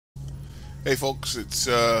Hey folks, it's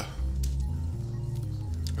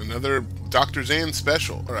another Dr. Zan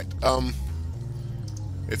special. Alright,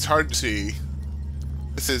 it's hard to see.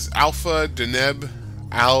 This is Alpha Deneb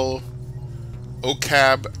Al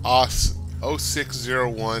Ocab Os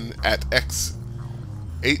 0601 at X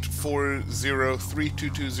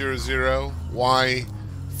 8403220 Y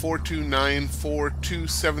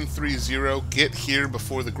 429422730. Get here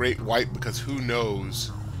before the Great Wipe, because who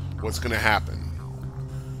knows what's gonna happen.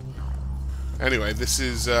 Anyway, this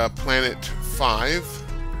is Planet 5,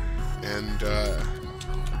 and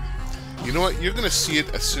you know what? You're going to see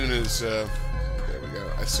it as soon as, there we go,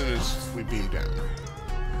 as soon as we beam down.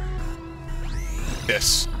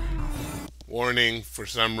 Yes. Warning, for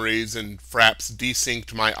some reason, Fraps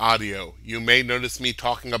desynced my audio. You may notice me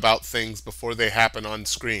talking about things before they happen on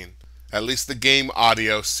screen. At least the game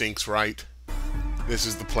audio syncs right. This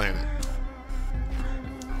is the planet.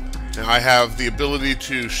 Now, I have the ability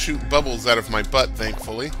to shoot bubbles out of my butt,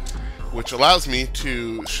 thankfully, which allows me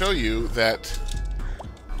to show you that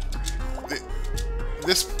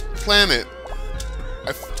this planet,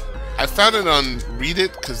 I found it on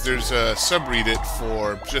Reddit, because there's a subreddit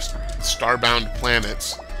for just starbound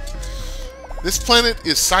planets. This planet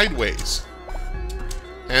is sideways,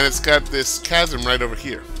 and it's got this chasm right over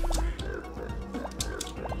here.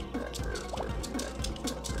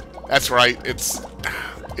 That's right,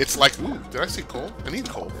 it's like, ooh, did I see coal? I need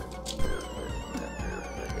coal.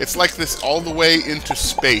 It's like this all the way into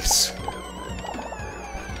space.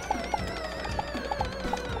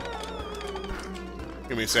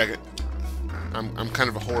 Give me a second. I'm kind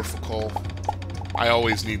of a whore for coal. I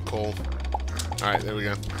always need coal. Alright, there we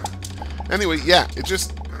go. Anyway, yeah, it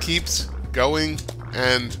just keeps going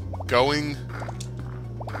and going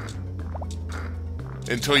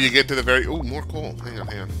until you get to the very... Ooh, more coal. Hang on,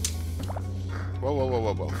 hang on. Whoa, whoa, whoa,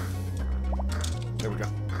 whoa, whoa. There we go.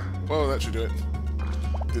 Whoa, that should do it.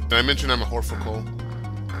 Did I mention I'm a whore for coal?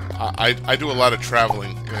 I do a lot of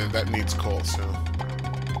traveling, and that needs coal, so...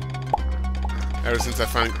 Ever since I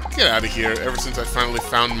finally... Get out of here! Ever since I finally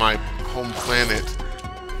found my home planet,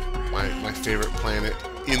 my favorite planet,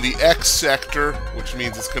 in the X sector, which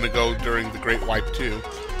means it's gonna go during the Great Wipe too.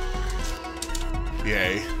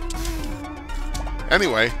 Yay.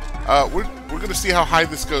 Anyway, we're gonna see how high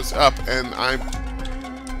this goes up, and I'm...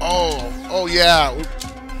 Oh yeah!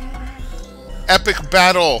 Epic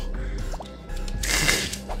battle!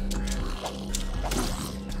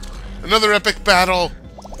 Another epic battle!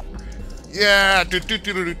 Yeah! Be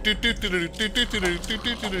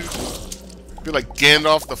like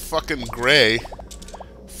Gandalf the fucking Grey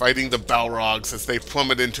fighting the Balrogs as they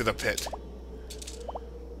plummet into the pit.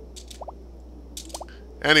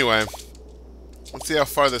 Anyway, let's see how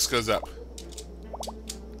far this goes up.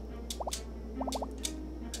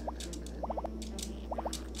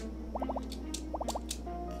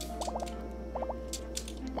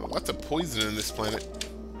 Oh, lots of poison in this planet.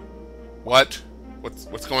 What?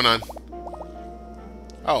 What's going on?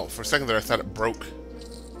 Oh, for a second there I thought it broke.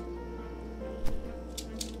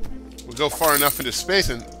 We go far enough into space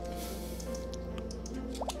and...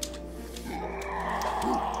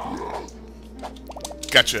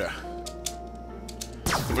 Gotcha.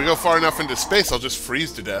 If we go far enough into space, I'll just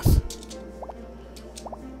freeze to death.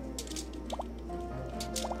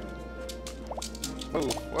 Whoa,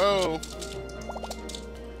 whoa.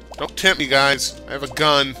 Don't tempt me, guys. I have a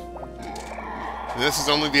gun. And this is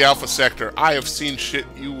only the Alpha Sector. I have seen shit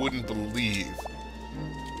you wouldn't believe.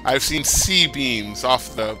 I've seen C-beams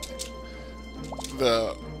off the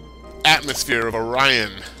atmosphere of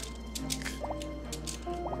Orion.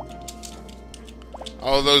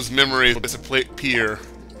 All those memories will disappear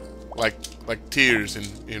like tears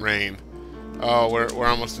in rain. Oh, we're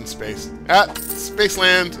almost in space.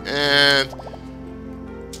 Spaceland, and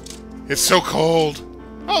it's so cold.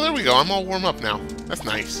 Oh, there we go. I'm all warm up now. That's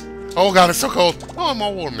nice. Oh god, it's so cold. Oh, I'm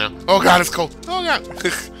all warm now. Oh god, it's cold. Oh god.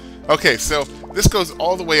 Okay, so this goes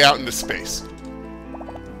all the way out into space.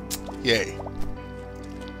 Yay.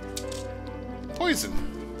 Poison.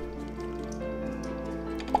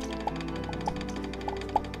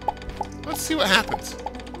 Let's see what happens.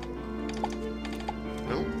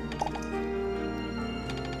 No.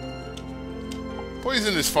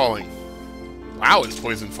 Poison is falling. Wow, is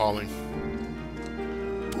poison falling.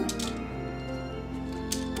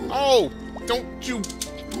 Oh! Don't you...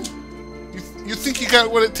 You think you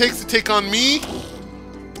got what it takes to take on me?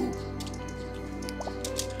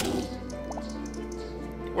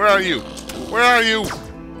 Where are you? Where are you?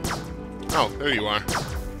 Oh, there you are.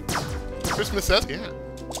 Christmas S? Yeah.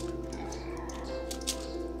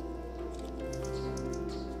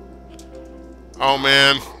 Oh,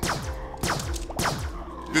 man.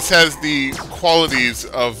 This has the qualities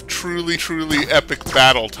of truly, truly epic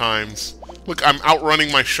battle times. Look, I'm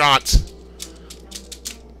outrunning my shots.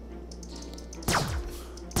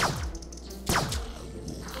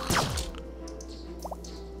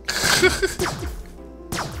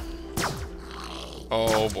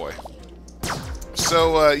 Oh boy.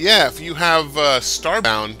 So, yeah, if you have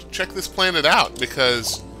Starbound, check this planet out,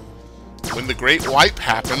 because when the Great Wipe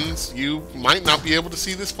happens, you might not be able to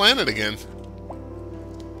see this planet again.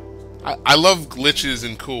 I love glitches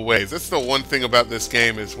in cool ways. That's the one thing about this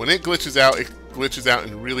game, is when it glitches out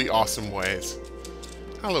in really awesome ways.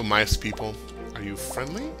 Hello, mice people. Are you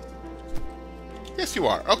friendly? Yes, you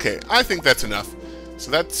are. Okay, I think that's enough. So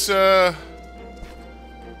that's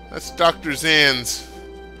Dr. Zan's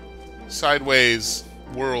Sideways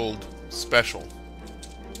World Special.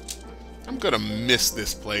 I'm gonna miss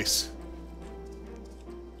this place.